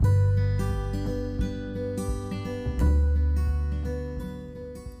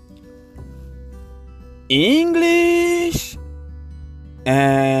English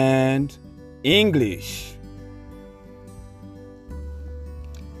and English.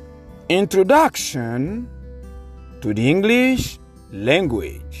 Introduction to the English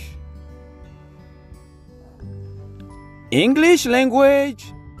language. English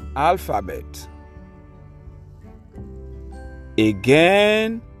language alphabet.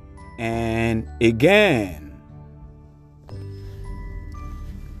 Again and again.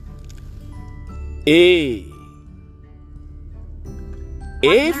 A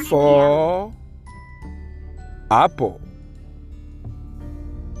for apple.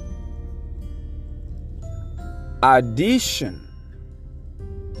 Addition.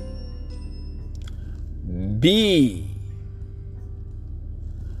 B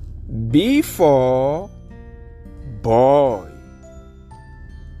for boy.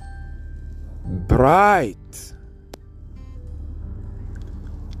 Bright.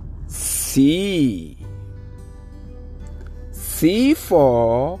 C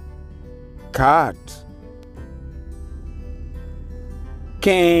for cat.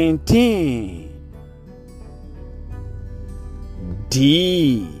 Canteen.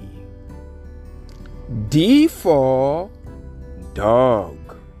 D for dog.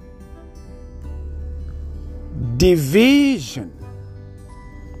 Division.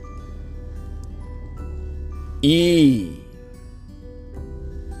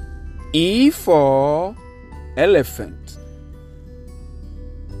 E for elephant.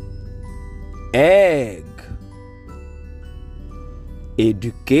 Egg.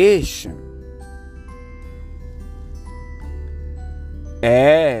 Education.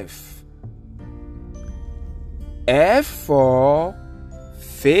 F for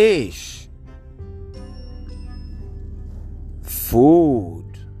fish. Food.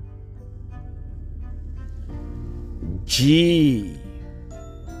 G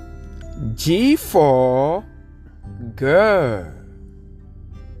for girl.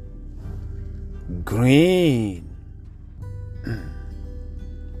 Green.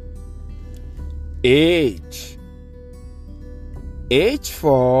 H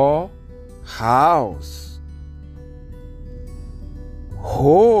for house.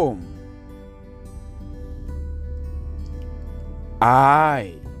 Home.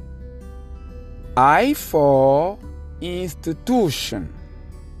 I for institution.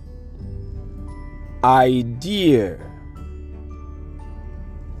 Idea.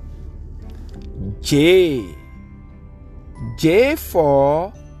 J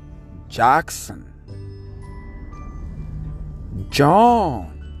for Jackson. John.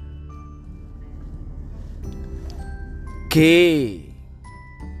 K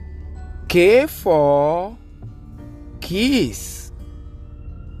for kiss.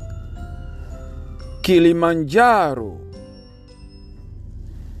 Kilimanjaro.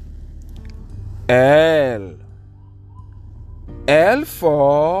 L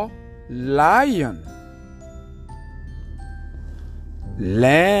for lion.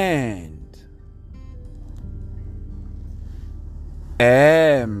 Land.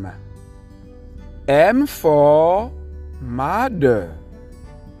 M for mother.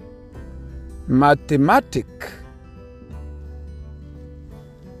 Mathematic.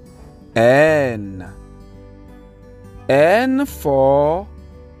 N for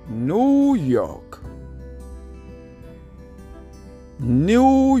New York.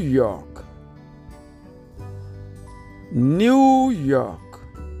 New York. New York.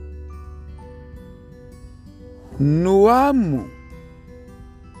 Nuamu.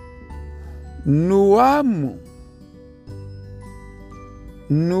 Nuamu.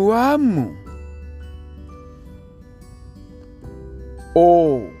 Nuamu.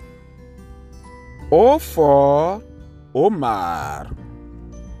 O for Omar.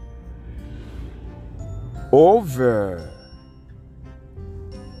 Over.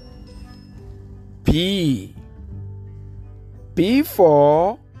 P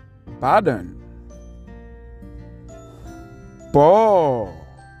for pardon. Ball.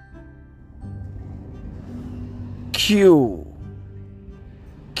 Q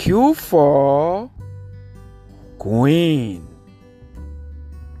for queen.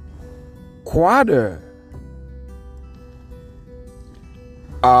 Quarter.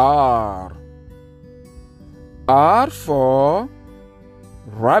 R for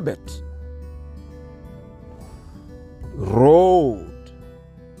rabbit. Road.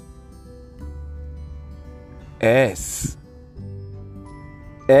 S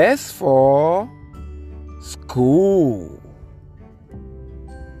for school.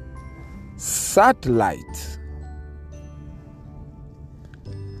 Satellite.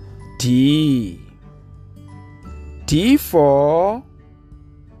 T for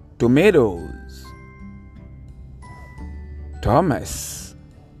tomatoes. Thomas.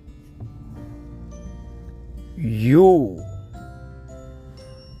 U.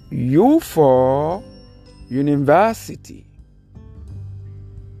 U for University.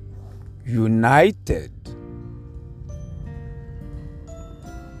 United.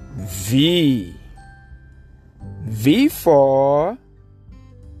 V. V for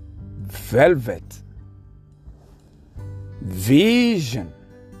Velvet. Vision.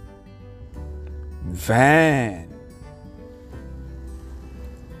 Van.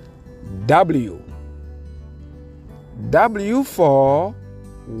 W. W for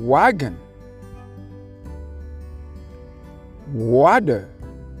Wagon. Water.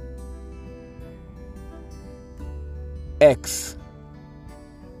 X.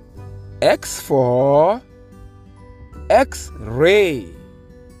 X for X-ray.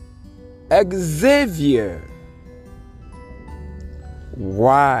 Xavier.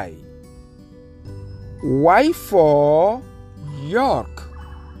 Y. Y for York.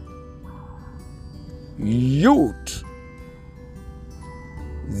 Youth.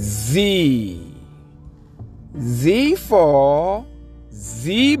 Z. Z for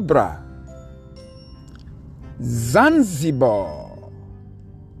Zebra. Zanzibar.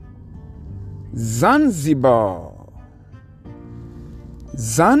 Zanzibar.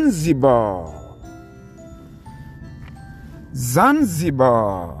 Zanzibar.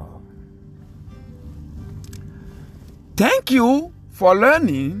 Zanzibar. Thank you for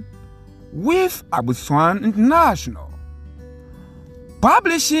learning with Aboussouan International.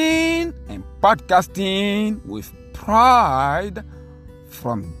 Publishing and podcasting with pride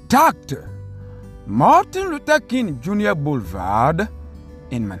from Dr. Martin Luther King Jr. Boulevard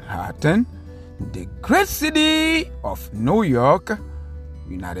in Manhattan, the great city of New York,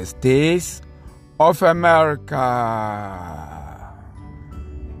 United States of America.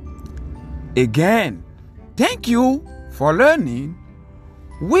 Again, thank you for learning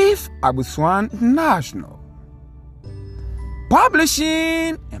with Aboussouan International.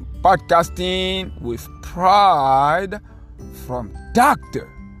 Publishing and podcasting with pride from Dr.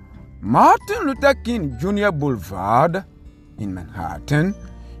 Martin Luther King Jr. Boulevard in Manhattan,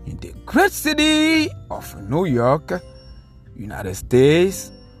 in the great city of New York, United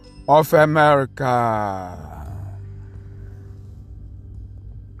States of America.